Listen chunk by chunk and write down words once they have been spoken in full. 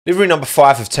Livery number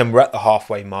 5 of 10, we're at the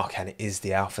halfway mark, and it is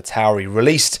the Alpha Tauri,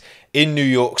 released in New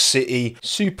York City.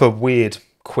 Super weird,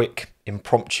 quick,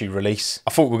 impromptu release.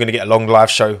 I thought we were going to get a long live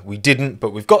show. We didn't,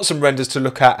 but we've got some renders to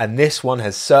look at, and this one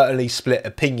has certainly split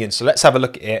opinions. So let's have a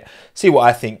look at it, see what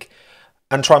I think,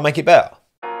 and try and make it better.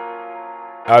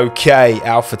 Okay,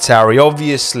 Alpha Tauri,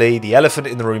 obviously the elephant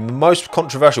in the room. The most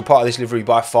controversial part of this livery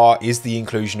by far is the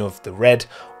inclusion of the red.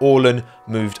 Orlen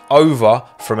moved over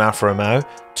from Alfa Romeo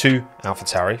to Alpha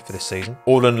Tauri for this season.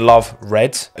 Orlen love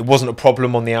red. It wasn't a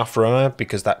problem on the Alfa Romeo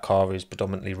because that car is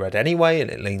predominantly red anyway, and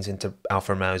it leans into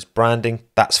Alfa Romeo's branding.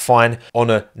 That's fine.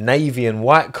 On a navy and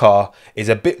white car is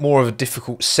a bit more of a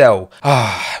difficult sell.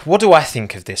 What do I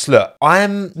think of this? Look, I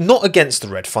am not against the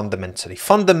red fundamentally.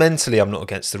 Fundamentally, I'm not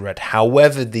against the red.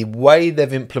 However, the way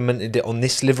they've implemented it on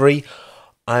this livery,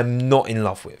 I'm not in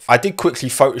love with. I did quickly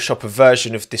Photoshop a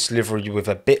version of this livery with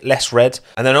a bit less red,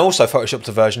 and then I also Photoshopped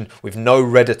a version with no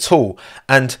red at all.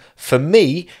 And for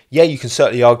me, yeah, you can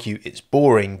certainly argue it's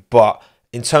boring, but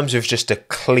in terms of just a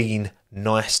clean,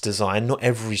 nice design, not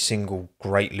every single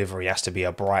great livery has to be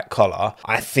a bright colour.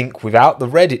 I think without the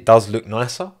red, it does look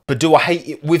nicer. But do I hate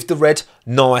it with the red?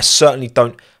 No, I certainly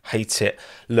don't hate it.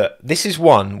 Look, this is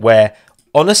one where,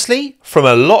 honestly, from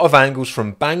a lot of angles,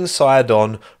 from bang side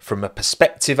on, from a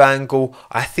perspective angle,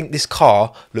 I think this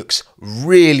car looks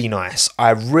really nice. I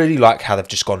really like how they've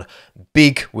just gone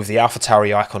big with the Alpha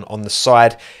Tauri icon on the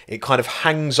side. It kind of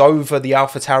hangs over the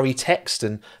Alpha Tauri text,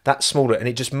 and that's smaller, and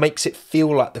it just makes it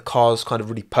feel like the car's kind of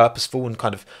really purposeful and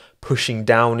kind of pushing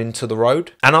down into the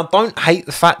road. And I don't hate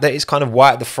the fact that it's kind of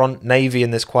white at the front, navy,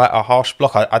 and there's quite a harsh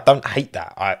block. I don't hate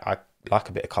that. I like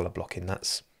a bit of colour blocking.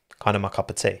 That's kind of my cup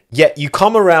of tea. Yet you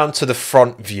come around to the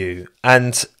front view,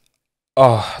 and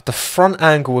the front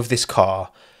angle of this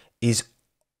car is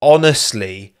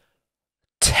honestly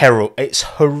terrible. It's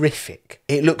horrific.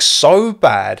 It looks so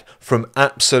bad from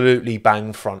absolutely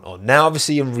bang front on. Now,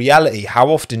 obviously, in reality, how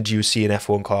often do you see an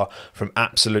F1 car from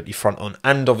absolutely front on?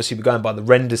 And obviously, we're going by the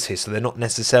renders here, so they're not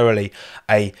necessarily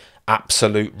a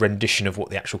absolute rendition of what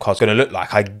the actual car's going to look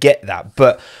like. I get that,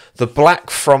 but the black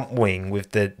front wing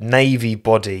with the navy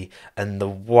body and the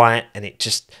white, and it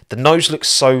just, the nose looks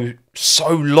so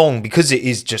long because it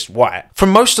is just white. From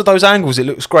most of those angles, it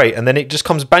looks great, and then it just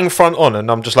comes bang front on, and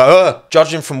I'm just like, ugh.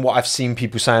 Judging from what I've seen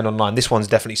people saying online, this one's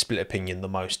definitely split opinion the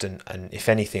most, and if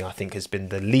anything, I think has been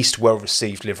the least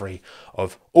well-received livery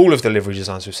of all of the livery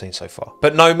designs we've seen so far.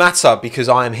 But no matter, because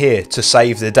I am here to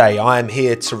save the day. I am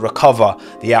here to recover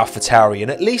the Alpha Tauri, and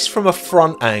at least from a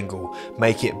front angle,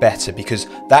 make it better, because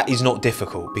that is not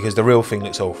difficult, because the real thing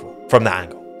looks awful from that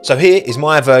angle. So here is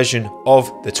my version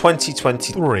of the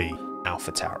 2023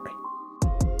 Alpha Tauri.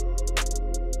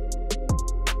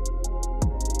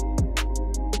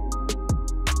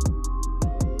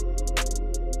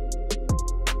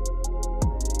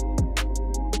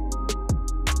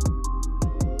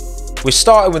 We're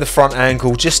starting with the front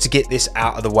angle just to get this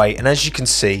out of the way, and as you can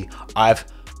see, I've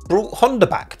brought Honda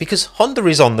back because Honda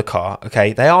is on the car.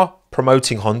 Okay, they are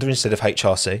promoting Honda instead of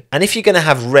HRC, and if you're going to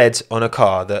have red on a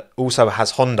car that also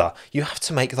has Honda, you have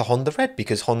to make the Honda red,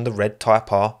 because Honda red Type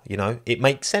R, you know, it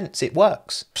makes sense, it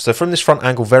works. So from this front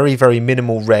angle, very, very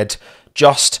minimal red,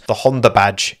 just the Honda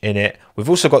badge in it. We've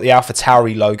also got the Alpha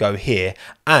Tauri logo here,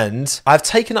 and I've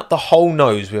taken up the whole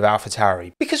nose with Alpha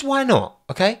Tauri, because why not?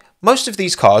 Okay, most of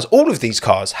these cars, all of these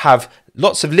cars, have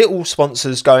lots of little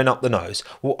sponsors going up the nose.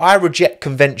 Well, I reject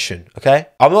convention, okay?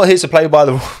 I'm not here to play by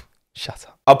the rules. Shut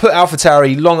up. I'll put Alpha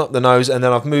Tauri long up the nose, and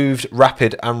then I've moved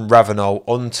Rapid and Ravenol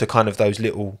onto kind of those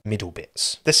little middle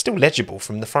bits. They're still legible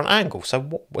from the front angle,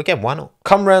 so again, why not?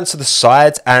 Come round to the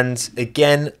side, and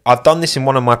again, I've done this in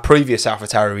one of my previous Alpha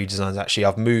Tauri redesigns actually.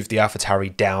 I've moved the Alpha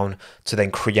Tauri down to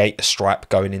then create a stripe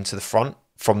going into the front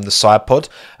from the side pod,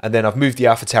 and then I've moved the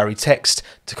Alpha Tauri text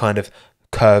to kind of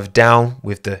curve down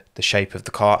with the shape of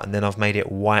the car, and then I've made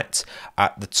it white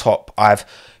at the top. I've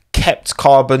kept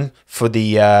carbon for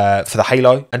the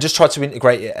halo, and just tried to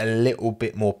integrate it a little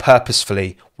bit more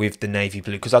purposefully with the navy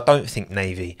blue, because I don't think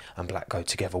navy and black go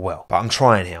together well. But I'm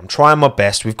trying here. I'm trying my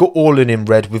best. We've got Orlen in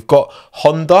red. We've got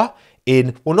Honda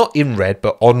in, well, not in red,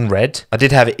 but on red. I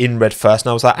did have it in red first,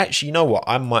 and I was like, actually, you know what?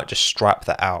 I might just stripe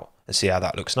that out and see how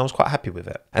that looks, and I was quite happy with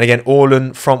it. And again,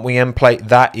 Orlen front wing end plate,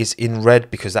 that is in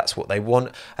red because that's what they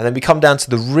want. And then we come down to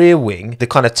the rear wing. The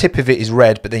kind of tip of it is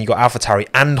red, but then you got Alpha Tauri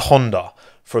and Honda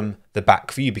from the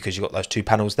back view, because you've got those two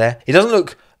panels there. It doesn't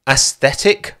look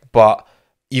aesthetic, but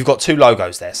you've got two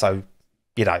logos there, so,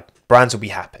 you know, brands will be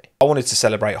happy. I wanted to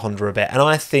celebrate Honda a bit, and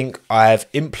I think I've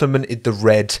implemented the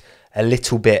red a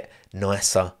little bit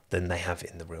nicer than they have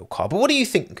in the real car. But what do you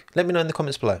think? Let me know in the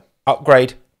comments below.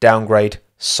 Upgrade, downgrade,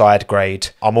 side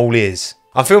grade. I'm all ears.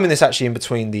 I'm filming this actually in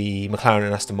between the McLaren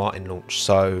and Aston Martin launch,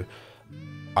 so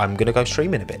I'm going to go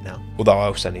streaming a bit now. Although I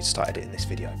also need to start editing this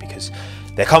video because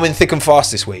they're coming thick and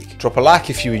fast this week. Drop a like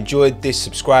if you enjoyed this,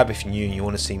 subscribe if you're new and you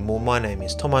want to see more. My name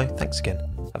is Tommo. Thanks again.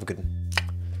 Have a good one.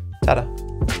 Ta-da.